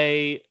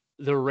play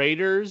the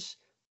Raiders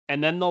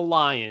and then the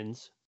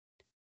Lions.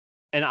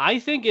 And I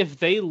think if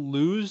they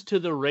lose to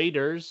the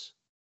Raiders,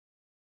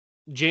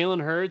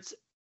 Jalen Hurts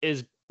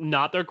is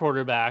not their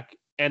quarterback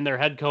and their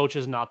head coach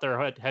is not their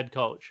head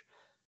coach.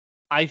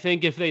 I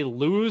think if they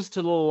lose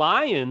to the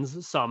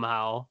Lions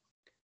somehow,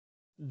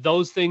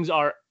 those things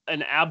are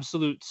an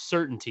absolute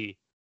certainty.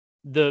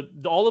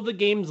 All of the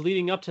games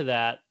leading up to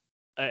that,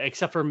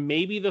 except for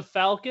maybe the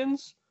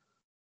Falcons,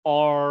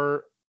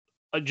 are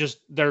just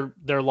their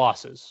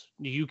losses.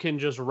 You can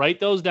just write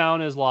those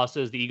down as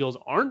losses. The Eagles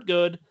aren't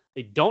good.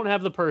 They don't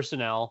have the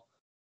personnel.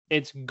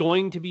 It's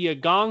going to be a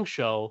gong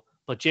show,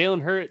 but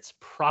Jalen Hurts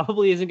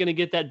probably isn't going to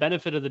get that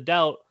benefit of the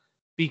doubt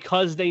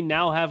because they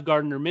now have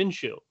Gardner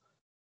Minshew.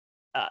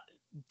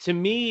 To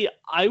me,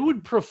 I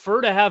would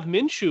prefer to have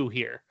Minshew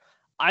here.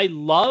 I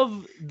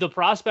love the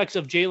prospects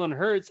of Jalen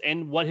Hurts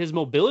and what his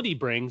mobility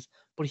brings,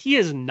 but he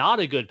is not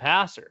a good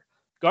passer.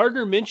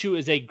 Gardner Minshew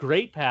is a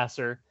great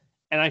passer,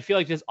 and I feel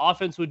like this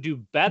offense would do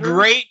better.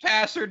 Great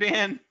passer,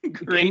 Dan.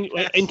 Great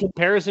in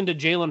comparison to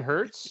Jalen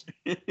Hurts.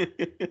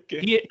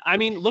 Okay.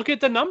 Look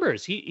at the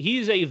numbers.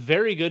 He's a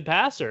very good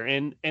passer,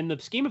 and in the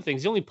scheme of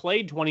things, he only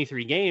played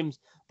 23 games,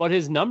 but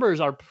his numbers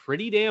are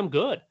pretty damn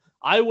good.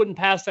 I wouldn't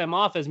pass them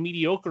off as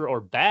mediocre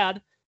or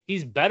bad.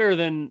 He's better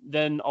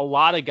than a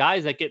lot of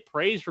guys that get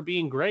praised for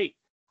being great.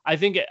 I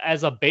think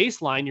as a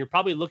baseline, you're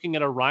probably looking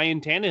at a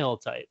Ryan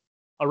Tannehill type,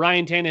 a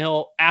Ryan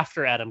Tannehill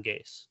after Adam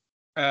Gase.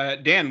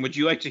 Dan, would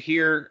you like to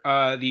hear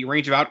the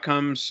range of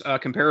outcomes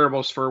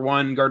comparables for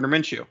one Gardner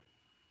Minshew?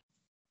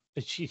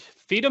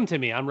 Feed them to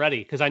me. I'm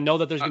ready because I know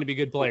that there's going to be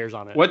good players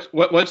on it.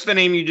 What's the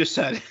name you just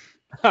said?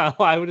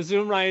 I would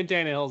assume Ryan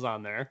Tannehill's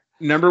on there.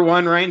 Number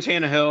 1, Ryan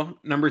Tannehill.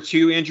 Number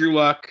 2, Andrew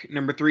Luck.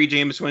 Number 3,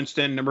 Jameis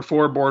Winston. Number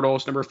 4,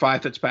 Bortles. Number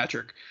 5,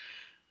 Fitzpatrick.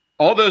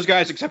 All those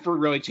guys, except for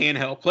really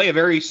Tannehill, play a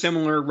very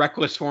similar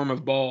reckless form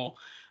of ball,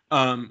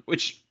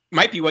 which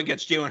might be what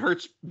gets Jalen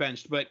Hurts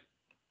benched. But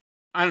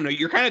I don't know.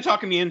 You're kind of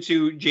talking me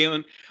into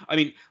Jalen. I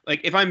mean,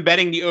 like if I'm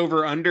betting the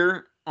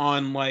over/under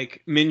on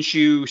like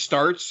Minshew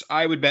starts,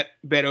 I would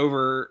bet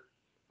over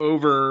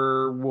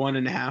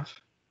 1.5.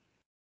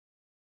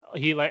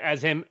 He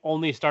as him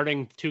only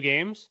starting 2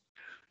 games?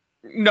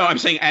 No, I'm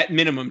saying at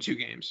minimum 2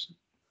 games.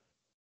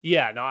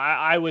 Yeah, no,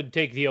 I would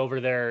take the over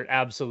there.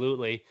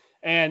 Absolutely.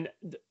 And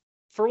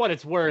for what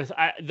it's worth,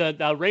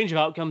 the range of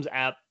outcomes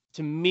app,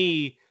 to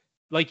me,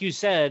 like you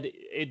said,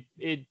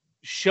 it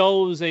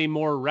shows a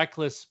more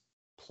reckless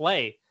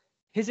play.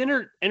 His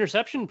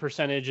interception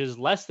percentage is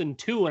less than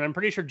 2, and I'm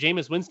pretty sure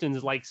Jameis Winston's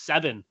is like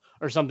 7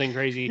 or something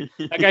crazy.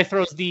 That guy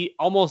throws the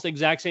almost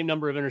exact same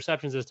number of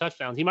interceptions as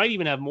touchdowns. He might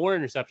even have more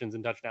interceptions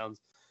than touchdowns.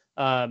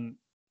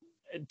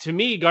 To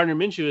me, Gardner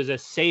Minshew is a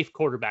safe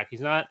quarterback.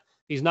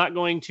 He's not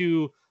going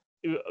to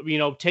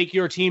take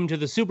your team to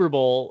the Super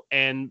Bowl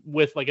and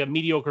with like a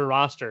mediocre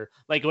roster,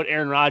 like what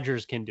Aaron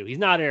Rodgers can do. He's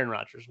not Aaron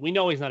Rodgers. We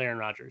know he's not Aaron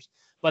Rodgers,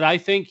 but I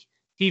think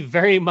he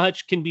very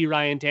much can be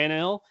Ryan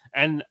Tannehill,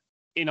 and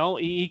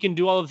he can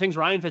do all the things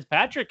Ryan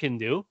Fitzpatrick can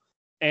do.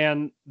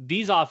 And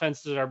these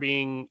offenses are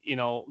being,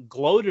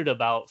 gloated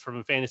about from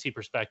a fantasy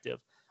perspective.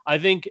 I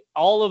think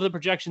all of the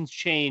projections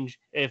change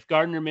if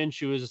Gardner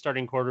Minshew is a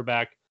starting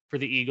quarterback for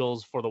the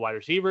Eagles, for the wide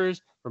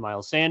receivers, for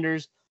Miles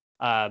Sanders.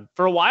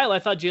 For a while, I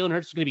thought Jalen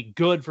Hurts was going to be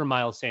good for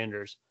Miles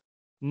Sanders.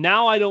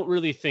 Now I don't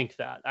really think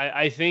that.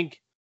 I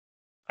think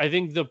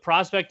the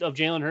prospect of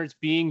Jalen Hurts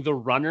being the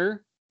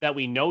runner that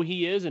we know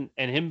he is, and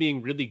him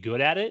being really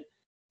good at it,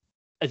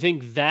 I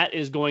think that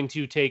is going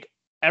to take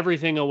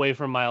everything away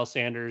from Miles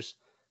Sanders.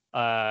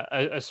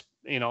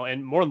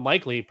 And more than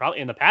likely, probably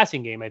in the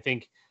passing game, I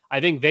think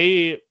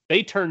they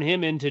turn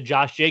him into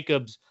Josh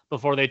Jacobs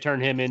before they turn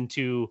him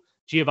into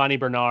Giovanni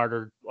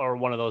Bernard or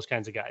one of those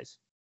kinds of guys.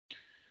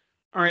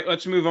 All right,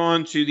 let's move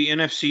on to the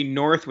NFC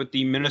North with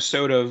the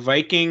Minnesota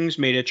Vikings.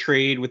 Made a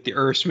trade with the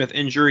Irv Smith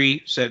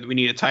injury, said we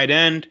need a tight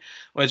end.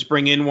 Let's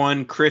bring in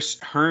one, Chris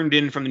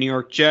Herndon from the New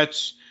York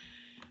Jets.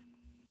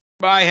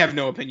 I have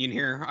no opinion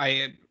here.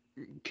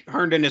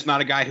 Herndon is not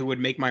a guy who would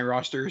make my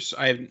rosters.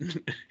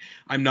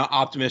 I'm not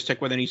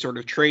optimistic with any sort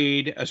of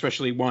trade,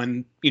 especially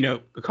one,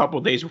 a couple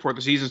of days before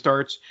the season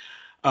starts.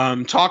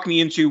 Talk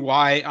me into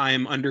why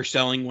I'm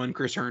underselling one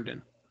Chris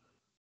Herndon.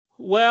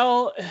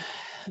 Well,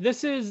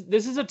 this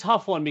is a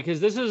tough one because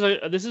this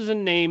is a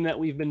name that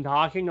we've been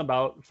talking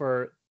about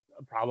for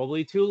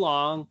probably too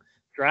long.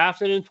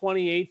 Drafted in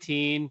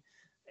 2018,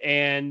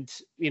 and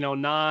he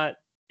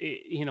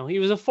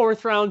was a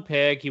 4th round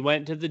pick. He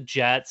went to the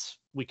Jets.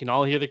 We can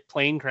all hear the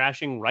plane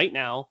crashing right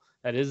now.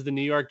 That is the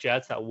New York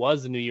Jets. That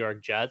was the New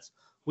York Jets.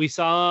 We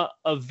saw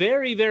a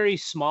very, very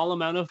small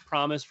amount of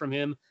promise from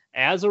him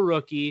as a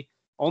rookie,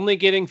 only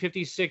getting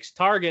 56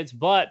 targets,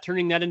 but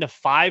turning that into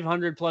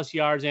 500 plus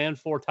yards and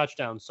 4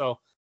 touchdowns. So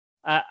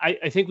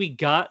I think we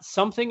got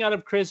something out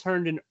of Chris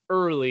Herndon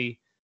early,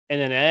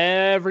 and then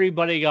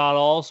everybody got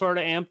all sort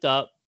of amped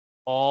up,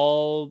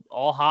 all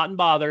hot and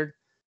bothered,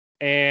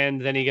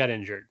 and then he got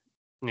injured.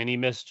 And he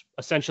missed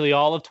essentially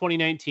all of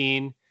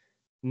 2019.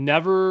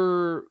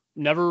 Never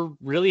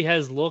really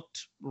has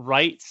looked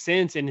right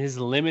since in his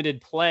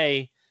limited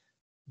play.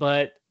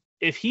 But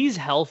if he's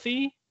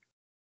healthy,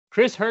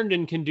 Chris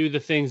Herndon can do the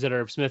things that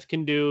Irv Smith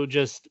can do,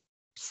 just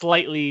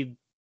slightly,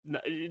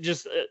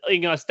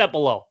 a step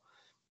below.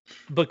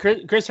 But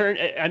Chris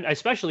Herndon, and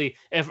especially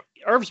if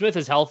Irv Smith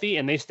is healthy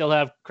and they still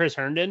have Chris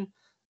Herndon,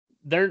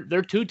 their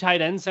 2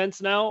 tight end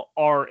sets now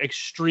are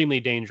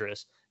extremely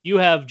dangerous. You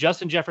have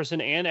Justin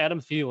Jefferson and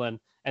Adam Thielen,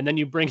 and then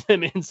you bring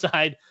them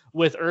inside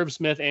with Irv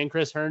Smith and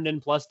Chris Herndon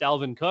plus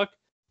Dalvin Cook.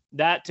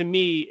 That, to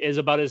me, is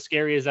about as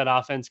scary as that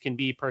offense can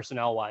be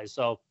personnel-wise.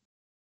 So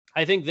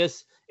I think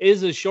this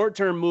is a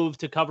short-term move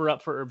to cover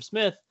up for Irv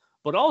Smith,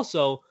 but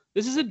also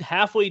this is a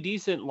halfway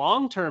decent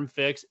long-term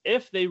fix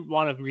if they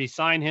want to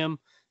re-sign him.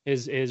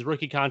 His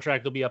rookie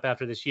contract will be up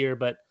after this year,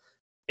 but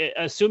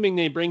assuming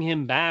they bring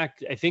him back,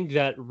 I think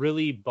that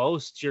really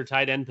boasts your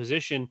tight end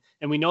position.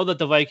 And we know that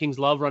the Vikings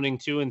love running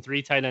 2 and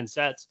 3 tight end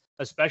sets,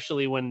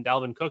 especially when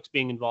Dalvin Cook's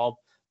being involved.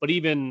 But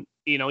even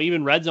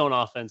red zone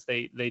offense,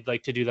 they'd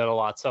like to do that a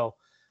lot. So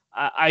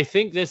I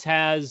think this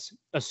has,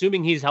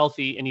 assuming he's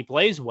healthy and he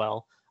plays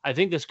well, I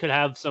think this could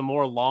have some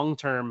more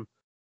long-term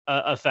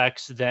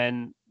effects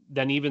than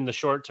even the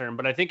short term.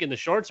 But I think in the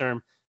short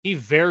term, he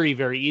very,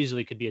 very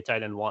easily could be a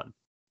tight end 1.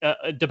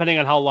 Depending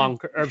on how long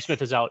Irv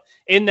Smith is out.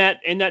 In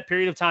that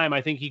period of time, I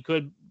think he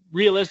could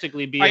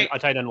realistically be a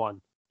tight end 1.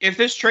 If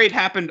this trade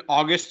happened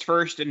August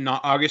 1st and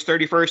not August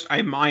 31st,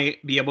 I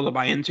might be able to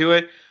buy into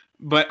it.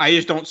 But I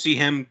just don't see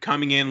him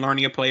coming in,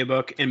 learning a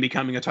playbook, and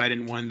becoming a tight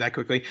end 1 that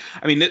quickly.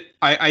 I mean,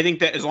 I think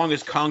that as long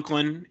as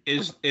Conklin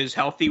is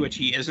healthy, which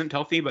he isn't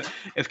healthy, but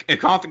if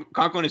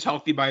Conklin is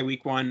healthy by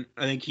week 1,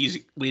 I think he's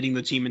leading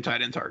the team in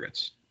tight end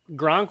targets.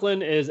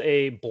 Gronklin is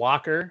a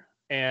blocker.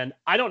 And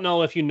I don't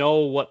know if you know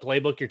what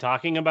playbook you're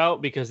talking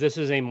about, because this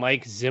is a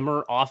Mike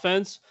Zimmer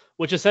offense,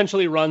 which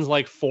essentially runs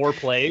like 4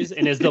 plays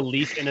and is the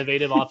least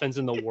innovative offense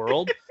in the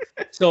world.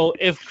 So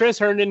if Chris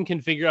Herndon can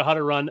figure out how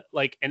to run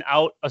like an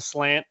out, a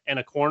slant, and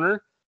a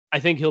corner, I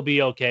think he'll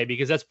be okay,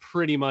 because that's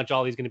pretty much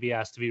all he's going to be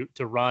asked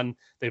to run.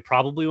 They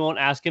probably won't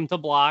ask him to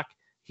block.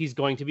 He's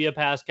going to be a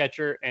pass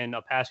catcher, and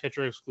a pass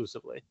catcher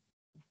exclusively.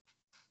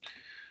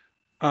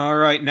 All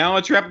right, now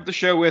let's wrap up the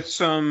show with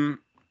some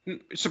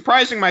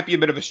surprising, might be a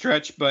bit of a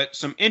stretch, but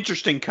some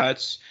interesting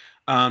cuts.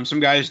 some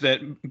guys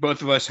that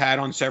both of us had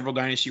on several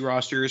dynasty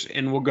rosters,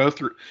 and we'll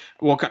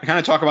kind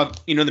of talk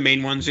about, the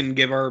main ones and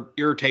give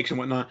your takes and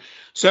whatnot.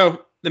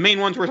 So the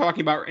main ones we're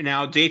talking about right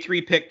now, day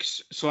 3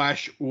 picks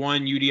 /1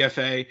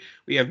 UDFA.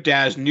 We have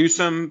Daz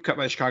Newsome, cut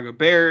by the Chicago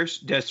Bears.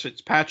 Des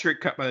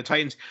Fitzpatrick, cut by the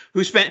Titans,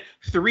 who spent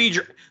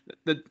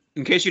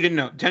in case you didn't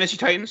know, Tennessee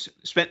Titans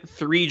spent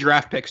 3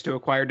 draft picks to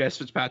acquire Des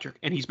Fitzpatrick,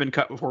 and he's been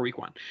cut before week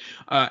 1.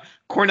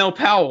 Cornell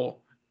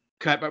Powell,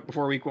 cut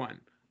before week 1.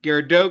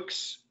 Garrett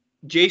Dokes,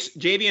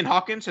 Javian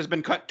Hawkins has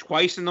been cut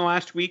twice in the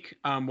last week,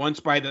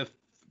 once by the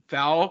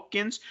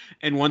Falcons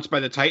and once by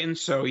the Titans,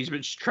 so he's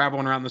been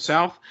traveling around the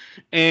South.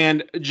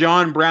 And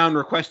John Brown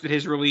requested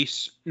his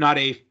release, not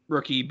a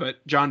rookie, but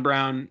John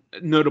Brown,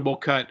 notable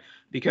cut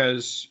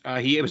because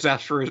he was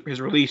asked for his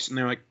release, and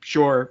they're like,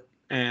 sure,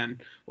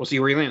 and we'll see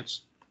where he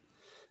lands.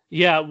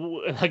 Yeah,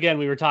 again,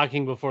 we were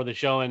talking before the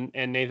show, and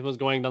Nathan was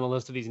going down the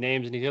list of these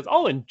names, and he goes,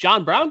 oh, and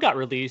John Brown got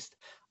released.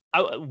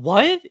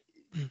 What?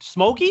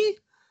 Smokey?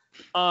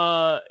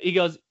 He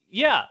goes,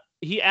 yeah.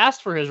 He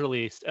asked for his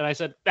release, and I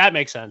said, that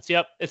makes sense.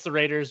 Yep, it's the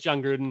Raiders,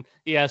 John Gruden.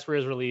 He asked for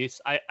his release.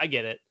 I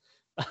get it.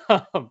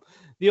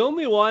 The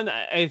only one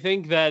I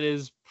think that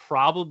is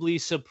probably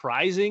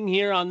surprising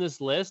here on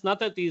this list, not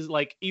that these,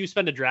 like, you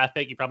spend a draft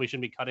pick, you probably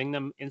shouldn't be cutting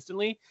them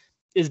instantly,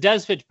 is Des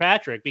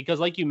Fitzpatrick, because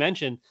like you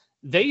mentioned,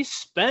 they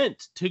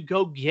spent to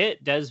go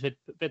get Des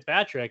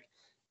Fitzpatrick,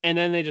 and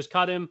then they just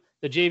cut him.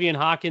 The Javian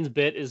Hawkins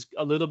bit is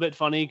a little bit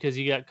funny because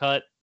he got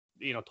cut,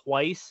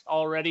 twice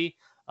already.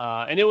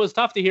 And it was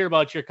tough to hear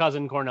about your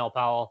cousin Cornell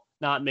Powell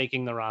not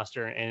making the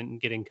roster and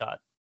getting cut.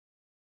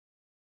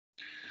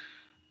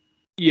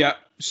 Yeah.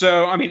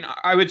 So, I mean,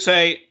 I would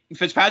say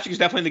Fitzpatrick is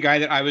definitely the guy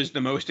that I was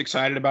the most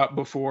excited about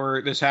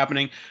before this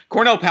happening.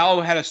 Cornell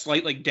Powell had a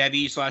slight like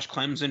Debbie /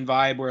 Clemson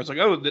vibe where it's like,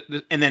 oh,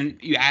 and then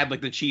you add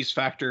like the cheese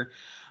factor.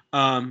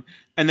 And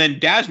then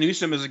Daz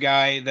Newsome is a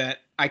guy that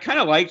I kind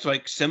of liked,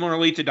 like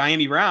similarly to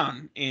Diami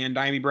Brown. And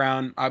Diami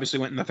Brown obviously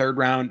went in the 3rd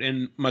round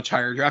and much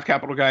higher draft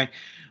capital guy.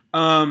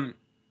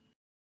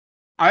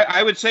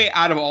 I would say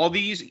out of all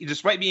these,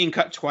 despite being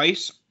cut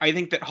twice, I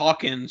think that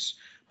Hawkins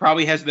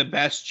probably has the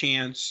best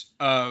chance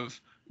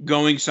of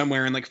going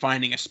somewhere and like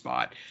finding a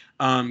spot.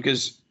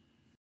 Because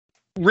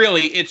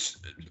really it's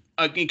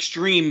an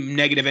extreme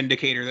negative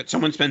indicator that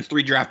someone spends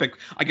 3 draft picks.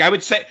 Like I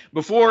would say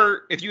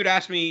before, if you had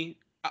asked me,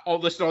 I'll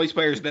list all these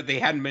players that they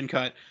hadn't been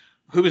cut,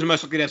 who was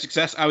most likely to have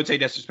success, I would say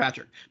Des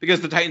Fitzpatrick,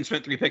 because the Titans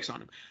spent 3 picks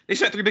on him. They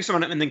spent 3 picks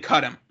on him and then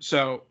cut him.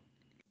 So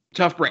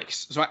tough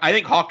breaks. So I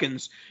think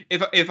Hawkins,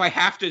 if I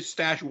have to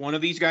stash one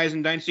of these guys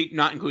in Dynasty,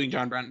 not including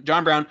John Brown.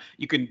 John Brown,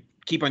 you can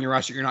keep on your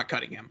roster. You're not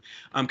cutting him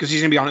because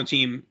he's going to be on a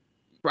team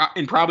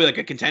and probably like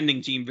a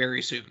contending team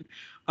very soon.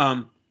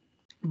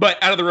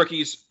 But out of the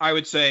rookies, I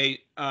would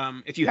say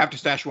if you have to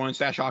stash one,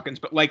 stash Hawkins,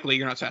 but likely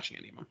you're not stashing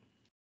anyone.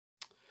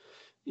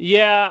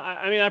 Yeah,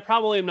 I mean, I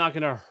probably am not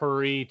going to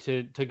hurry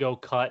to go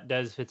cut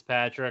Des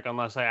Fitzpatrick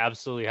unless I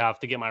absolutely have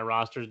to get my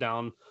rosters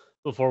down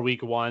before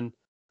week 1.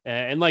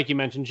 And like you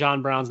mentioned,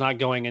 John Brown's not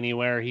going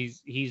anywhere.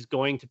 He's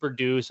going to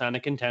produce on a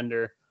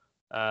contender.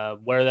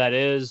 Where that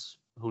is,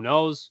 who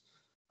knows?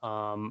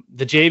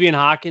 The Javian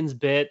Hawkins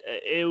bit,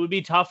 it would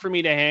be tough for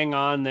me to hang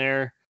on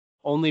there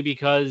only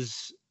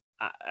because,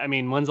 I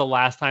mean, when's the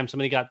last time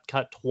somebody got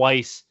cut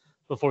twice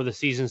before the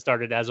season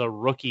started as a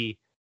rookie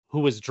who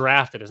was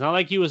drafted? It's not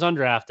like he was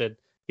undrafted.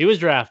 He was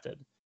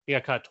drafted. He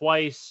got cut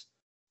twice.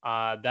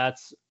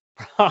 That's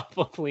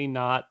probably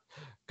not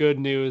good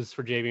news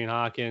for Javian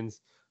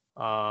Hawkins.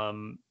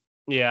 None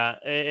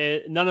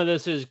of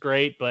this is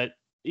great, but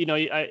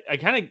I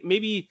kind of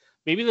maybe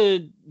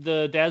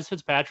the Daz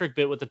Fitzpatrick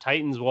bit with the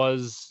Titans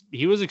was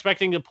he was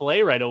expecting to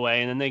play right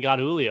away, and then they got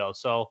Julio.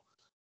 So,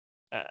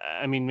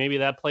 I mean, maybe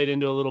that played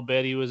into a little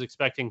bit. He was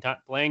expecting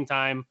playing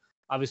time.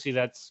 Obviously,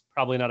 that's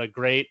probably not a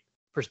great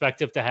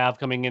perspective to have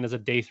coming in as a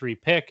day 3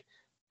 pick,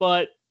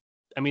 but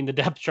I mean, the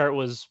depth chart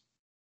was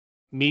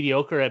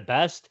mediocre at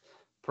best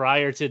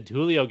prior to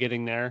Julio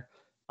getting there.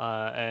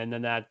 And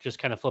then that just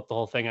kind of flipped the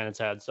whole thing on its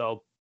head.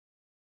 So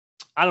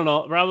I don't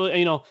know.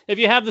 Probably, if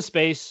you have the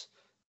space,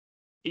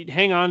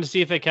 hang on to see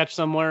if they catch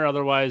somewhere.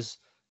 Otherwise,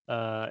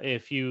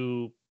 if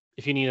you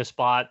need a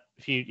spot,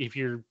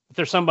 if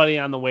there's somebody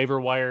on the waiver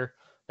wire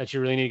that you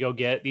really need to go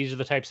get, these are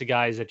the types of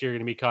guys that you're going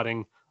to be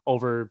cutting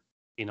over,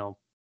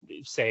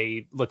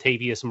 say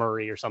Latavius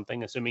Murray or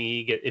something,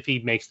 assuming if he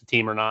makes the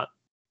team or not.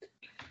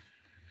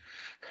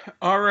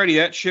 Alrighty,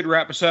 that should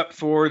wrap us up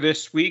for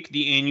this week.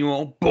 The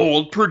annual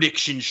Bold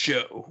Prediction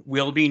Show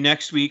will be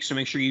next week, so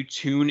make sure you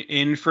tune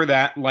in for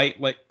that. Like,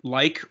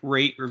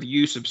 rate,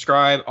 review,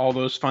 subscribe, all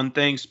those fun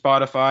things.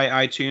 Spotify,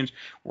 iTunes,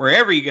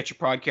 wherever you get your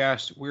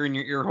podcast. We're in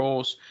your ear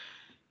holes.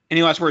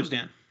 Any last words,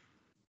 Dan?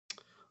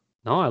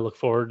 No, I look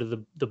forward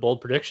to the bold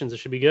predictions. It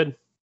should be good.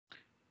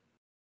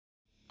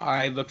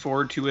 I look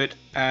forward to it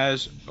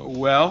as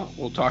well.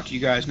 We'll talk to you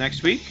guys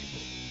next week.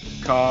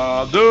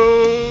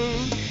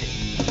 Kadosh!